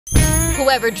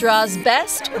Whoever draws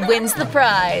best wins the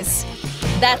prize.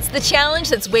 That's the challenge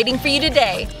that's waiting for you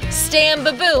today. Stay on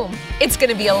BooBoom. It's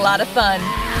gonna be a lot of fun.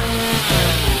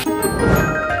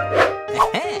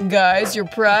 Guys, your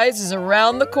prize is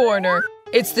around the corner.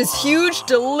 It's this huge,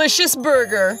 delicious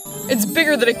burger. It's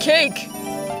bigger than a cake.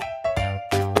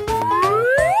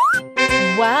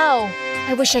 Wow,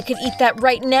 I wish I could eat that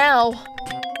right now.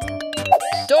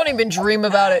 Don't even dream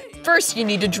about it. First, you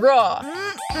need to draw.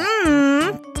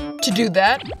 To do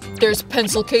that, there's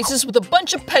pencil cases with a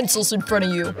bunch of pencils in front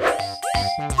of you.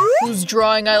 Whose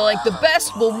drawing I like the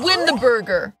best will win the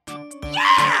burger.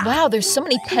 Wow, there's so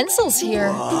many pencils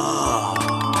here.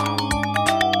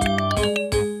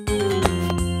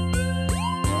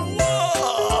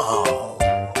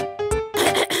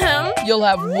 You'll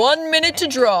have 1 minute to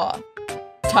draw.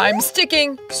 Time's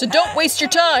ticking, so don't waste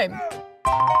your time.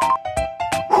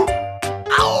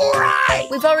 All right!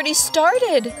 We've already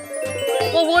started.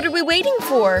 Well, what are we waiting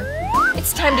for?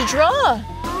 It's time to draw.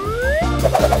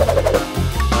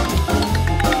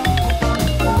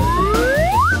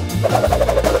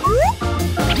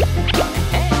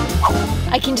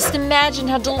 I can just imagine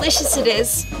how delicious it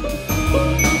is.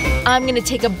 I'm gonna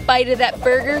take a bite of that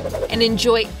burger and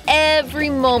enjoy every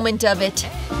moment of it.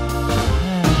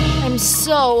 I'm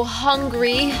so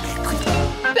hungry.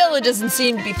 Bella doesn't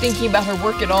seem to be thinking about her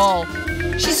work at all.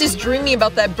 She's just dreaming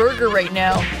about that burger right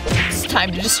now. It's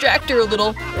time to distract her a little.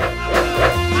 Ooh.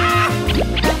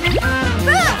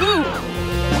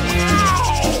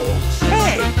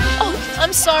 Hey! Oh,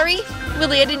 I'm sorry.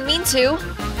 Willie, I didn't mean to.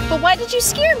 But why did you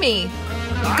scare me?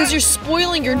 Because you're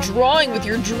spoiling your drawing with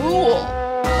your drool.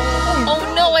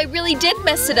 Oh no, I really did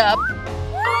mess it up.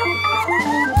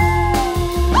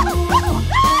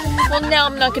 Well, now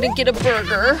I'm not gonna get a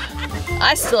burger.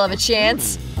 I still have a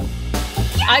chance.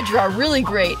 I draw really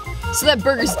great, so that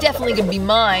burger's definitely gonna be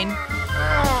mine.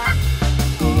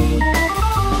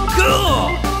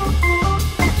 Cool!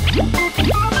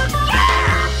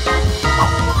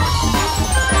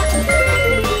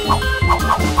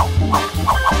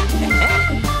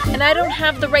 And I don't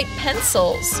have the right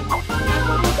pencils.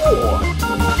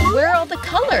 Where are all the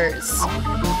colors?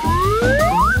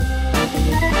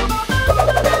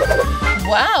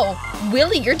 Wow,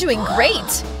 Willie, you're doing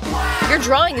great. Your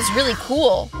drawing is really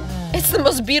cool. It's the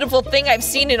most beautiful thing I've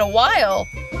seen in a while.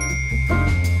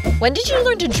 When did you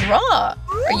learn to draw?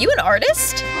 Are you an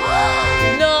artist?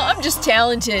 No, I'm just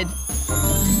talented.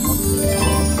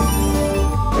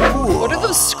 What are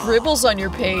those scribbles on your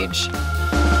page?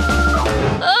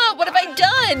 Ah, what have I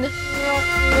done?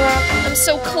 I'm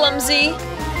so clumsy.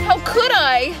 How could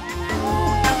I?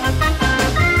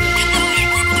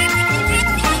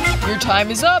 Your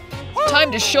time is up.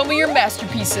 Time to show me your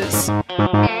masterpieces.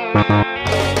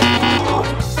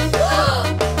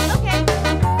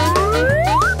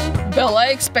 Bella, I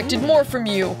expected more from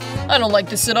you. I don't like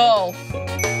this at all.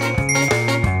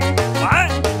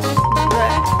 What?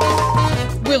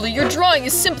 Willie, your drawing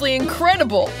is simply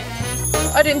incredible.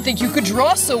 I didn't think you could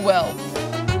draw so well.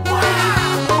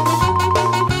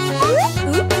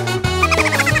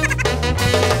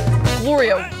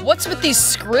 Gloria, what's with these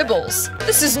scribbles?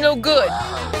 This is no good.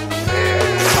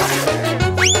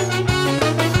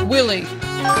 Willie,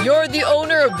 you're the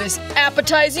owner of this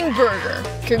appetizing burger.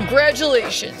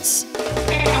 Congratulations.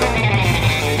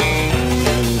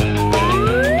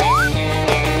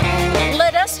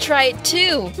 Let us try it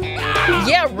too.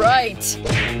 Yeah, right.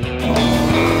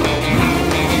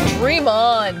 Dream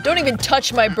on. Don't even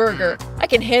touch my burger. I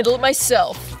can handle it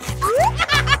myself.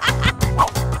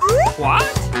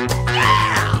 What?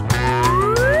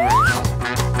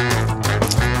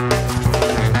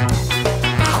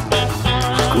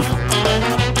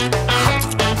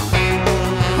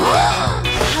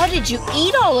 How did you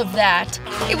eat all of that?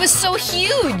 It was so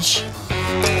huge.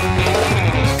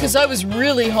 Because I was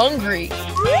really hungry.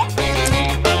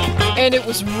 And it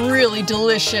was really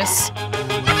delicious.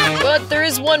 But there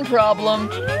is one problem.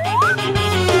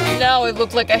 Now I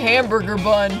look like a hamburger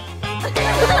bun.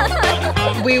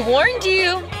 We warned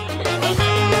you.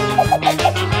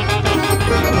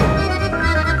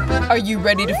 Are you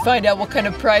ready to find out what kind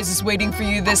of prize is waiting for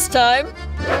you this time?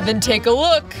 Then take a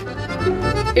look.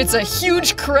 It's a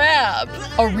huge crab,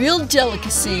 a real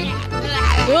delicacy.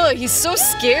 Ugh, he's so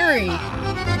scary.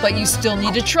 But you still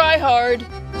need to try hard.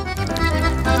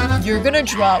 You're gonna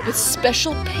draw it with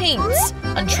special paints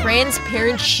on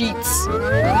transparent sheets.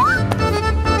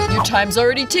 Your time's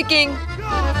already ticking.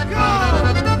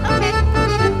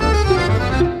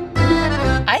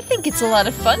 I think it's a lot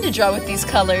of fun to draw with these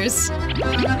colors.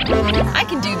 I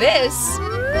can do this.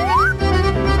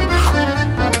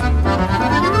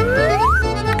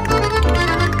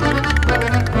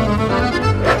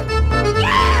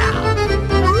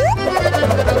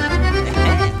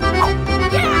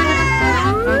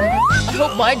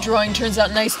 drawing turns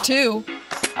out nice too.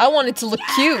 I want it to look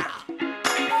cute.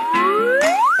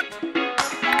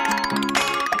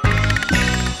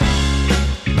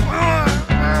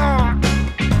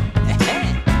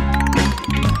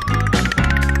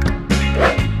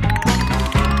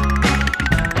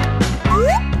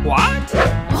 What?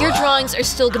 Your drawings are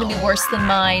still gonna be worse than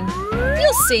mine.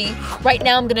 You'll see. Right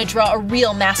now I'm gonna draw a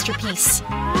real masterpiece.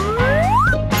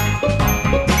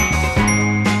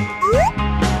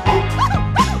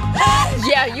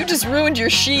 Yeah, you just ruined your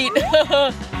sheet.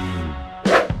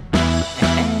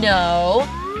 No,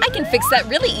 I can fix that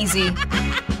really easy.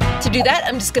 To do that,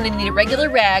 I'm just gonna need a regular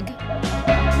rag.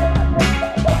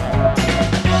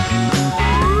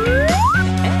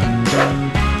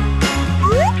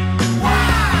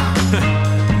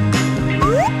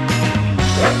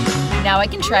 Now I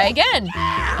can try again.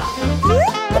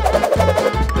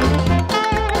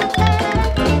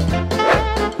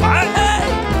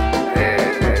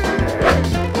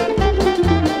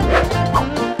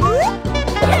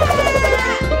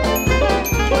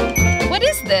 What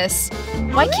is this?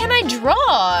 Why can't I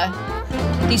draw?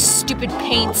 These stupid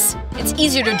paints. It's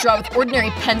easier to draw with ordinary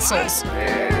pencils.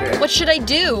 What should I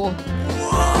do?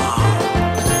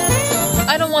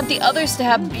 I don't want the others to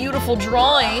have beautiful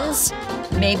drawings.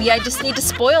 Maybe I just need to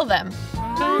spoil them.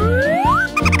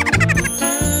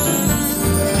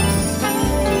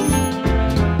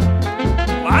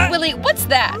 What? Willie, what's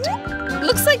that? It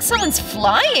looks like someone's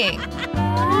flying.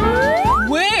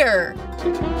 Where?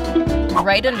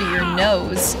 Right under your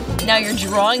nose. Now your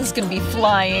drawing's gonna be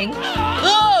flying.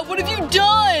 Ah, what have you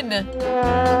done?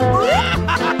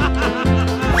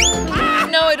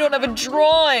 Now I don't have a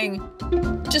drawing.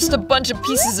 Just a bunch of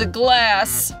pieces of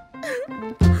glass.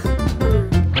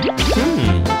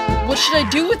 What should I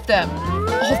do with them?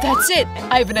 Oh, that's it!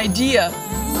 I have an idea!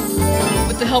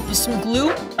 With the help of some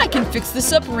glue, I can fix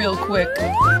this up real quick.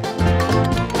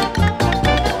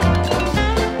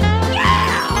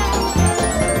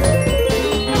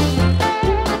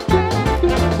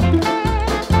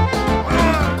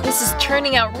 This is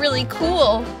turning out really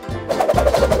cool.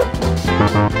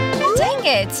 Dang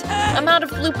it! I'm out of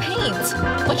blue paint.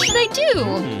 What should I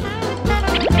do?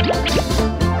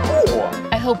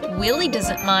 I hope Willie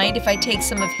doesn't mind if I take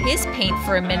some of his paint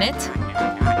for a minute.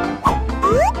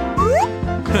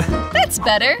 That's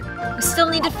better. We still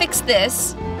need to fix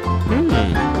this.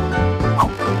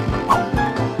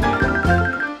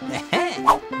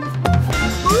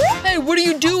 Hey, what are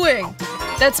you doing?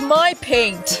 That's my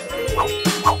paint.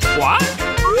 What?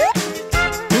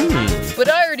 But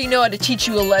I already know how to teach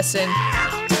you a lesson.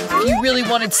 If you really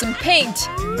wanted some paint,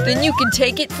 then you can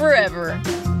take it forever.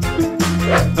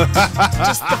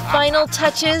 Just the final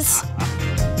touches.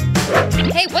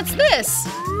 Hey, what's this?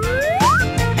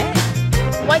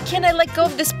 Why can't I let go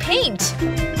of this paint?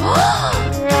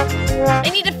 I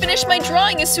need to finish my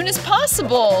drawing as soon as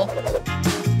possible.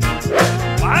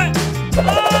 What?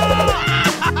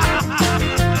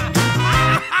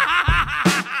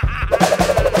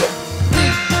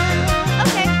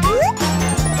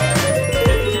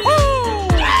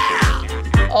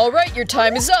 All right, your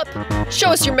time is up. Show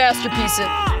us your masterpieces.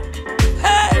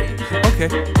 Hey! Okay.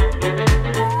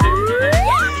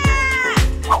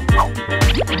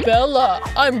 Bella,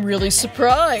 I'm really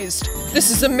surprised. This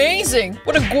is amazing.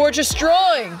 What a gorgeous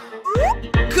drawing.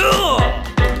 Cool!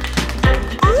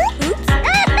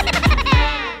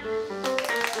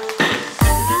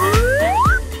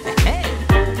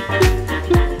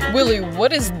 Willie,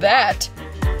 what is that?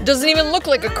 It doesn't even look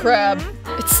like a crab.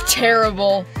 It's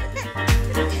terrible.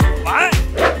 What?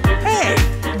 Hey!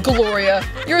 Gloria,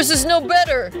 yours is no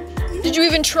better. Did you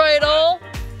even try it all?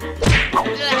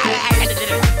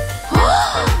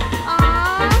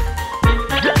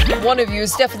 One of you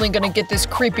is definitely gonna get this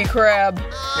creepy crab.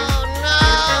 Oh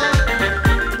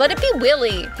no! Let it be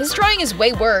Willie. His drawing is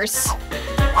way worse.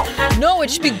 No,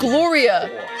 it should be Gloria.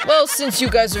 Well, since you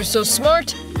guys are so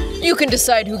smart, you can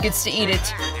decide who gets to eat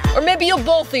it. Or maybe you'll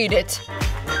both eat it.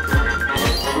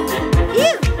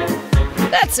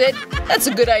 That's it. That's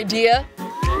a good idea.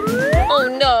 Oh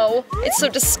no, it's so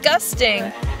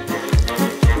disgusting.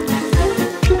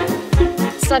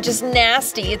 It's not just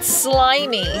nasty, it's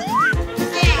slimy.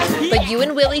 But you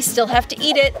and Willie still have to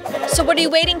eat it, so what are you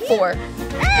waiting for?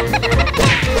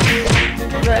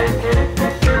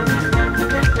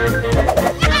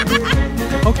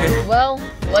 Okay. Well,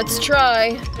 let's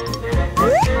try.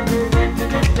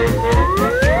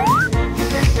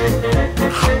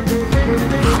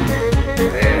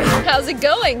 How's it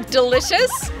going?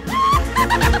 Delicious?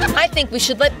 I think we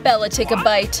should let Bella take a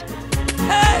bite.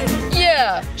 Hey!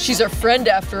 Yeah, she's our friend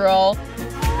after all.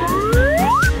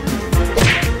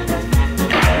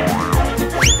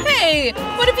 Hey!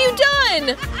 What have you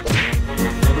done?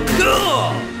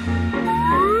 Cool!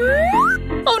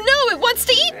 Oh no, it wants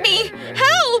to eat me!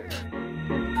 Help!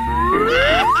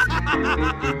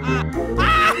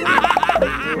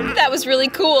 That was really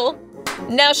cool.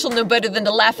 Now she'll know better than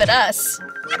to laugh at us.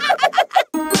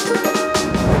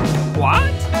 What?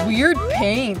 Weird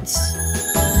paints.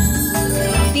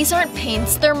 These aren't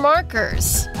paints, they're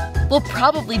markers. We'll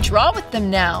probably draw with them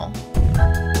now.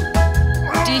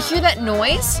 Do you hear that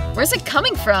noise? Where's it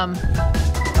coming from?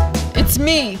 It's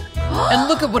me. And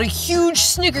look at what a huge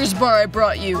Snickers bar I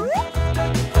brought you.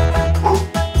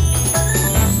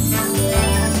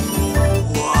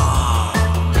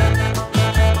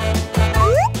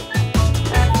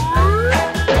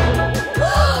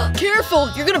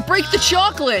 Careful, you're gonna break the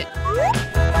chocolate.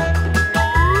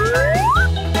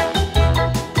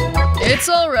 It's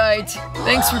all right.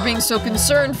 Thanks for being so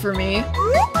concerned for me.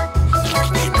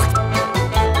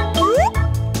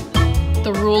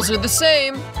 The rules are the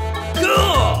same.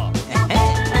 Cool!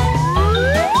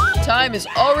 Time is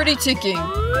already ticking.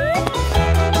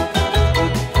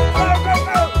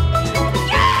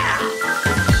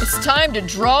 It's time to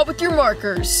draw with your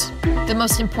markers. The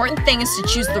most important thing is to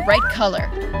choose the right color.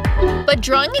 But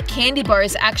drawing a candy bar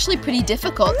is actually pretty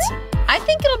difficult. I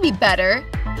think it'll be better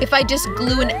if I just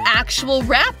glue an actual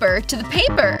wrapper to the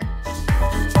paper.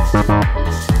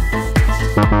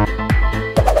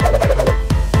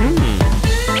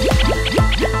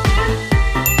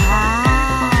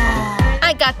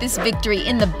 I got this victory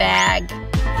in the bag.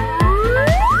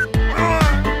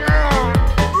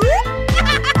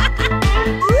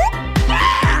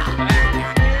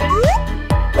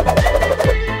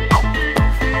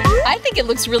 I think it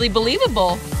looks really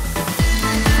believable.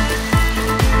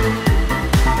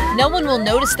 No one will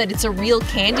notice that it's a real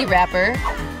candy wrapper.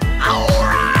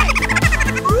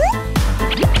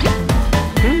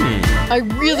 I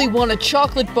really want a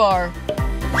chocolate bar.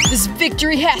 This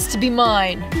victory has to be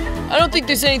mine. I don't think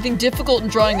there's anything difficult in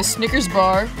drawing a Snickers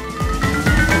bar.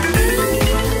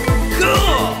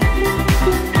 Cool!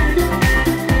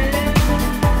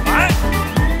 What?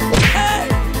 Hey!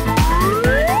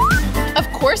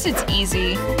 Of course it's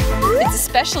easy. It's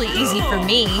especially easy for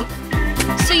me.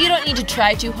 So you don't need to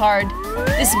try too hard.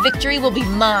 This victory will be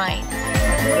mine.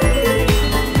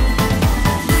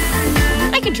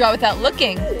 I can draw without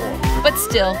looking. But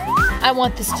still, I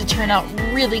want this to turn out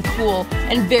really cool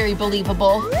and very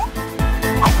believable.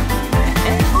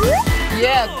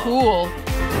 Yeah, cool.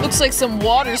 Looks like some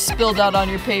water spilled out on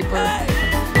your paper.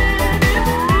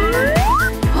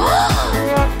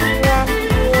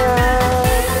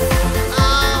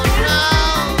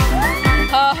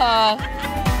 Haha.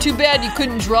 Too bad you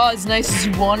couldn't draw as nice as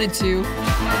you wanted to.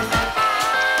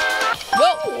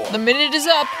 Well, the minute is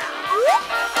up.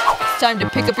 It's time to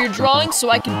pick up your drawing so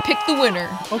I can pick the winner.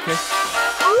 Okay.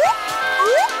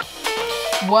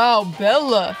 Wow,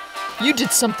 Bella, you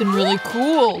did something really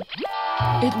cool.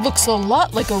 It looks a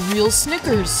lot like a real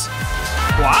Snickers.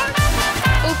 What?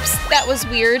 Oops, that was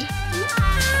weird.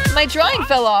 My drawing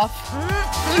fell off.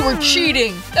 You were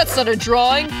cheating. That's not a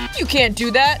drawing. You can't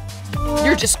do that.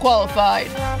 You're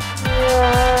disqualified.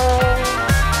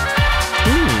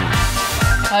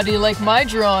 How do you like my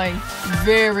drawing?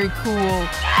 Very cool.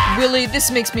 Willie, this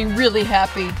makes me really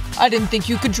happy. I didn't think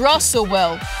you could draw so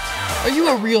well. Are you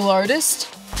a real artist?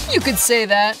 You could say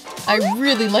that. I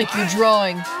really like your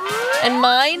drawing. And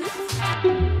mine?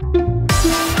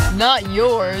 Not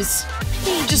yours.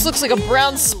 It just looks like a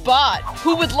brown spot.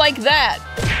 Who would like that?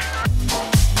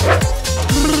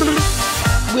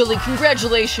 Willie,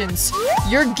 congratulations.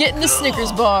 You're getting the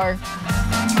Snickers bar.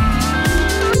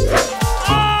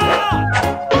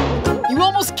 You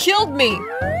almost killed me.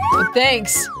 But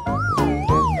thanks.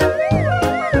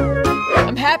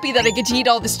 I'm happy that I get to eat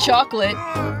all this chocolate.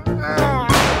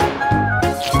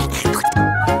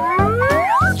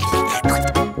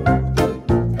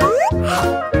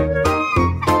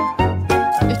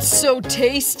 It's so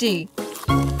tasty.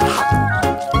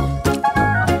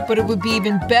 But it would be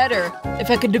even better if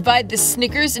I could divide this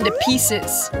Snickers into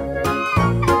pieces.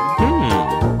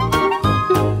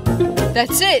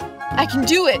 That's it! I can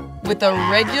do it with a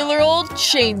regular old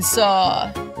chainsaw.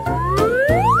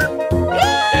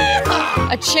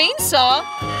 A chainsaw?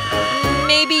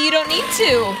 Maybe you don't need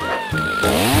to.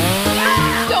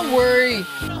 Don't worry.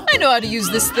 I know how to use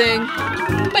this thing.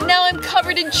 But now I'm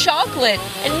covered in chocolate.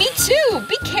 And me too.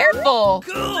 Be careful.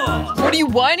 Cool! What are you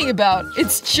whining about?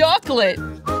 It's chocolate.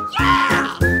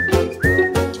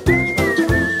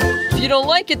 If you don't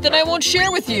like it, then I won't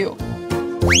share with you.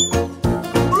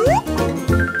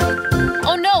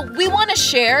 Oh no, we want to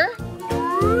share?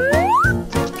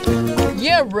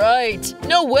 Yeah, right.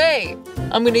 No way.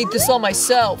 I'm gonna eat this all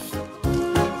myself.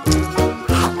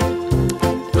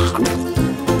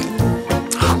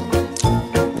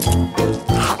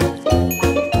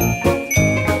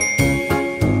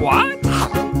 What?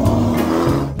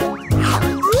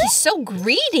 He's so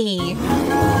greedy.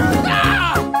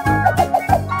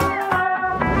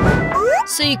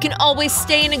 So you can always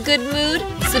stay in a good mood,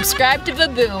 subscribe to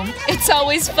BooBoom. It's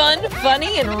always fun,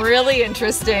 funny, and really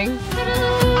interesting.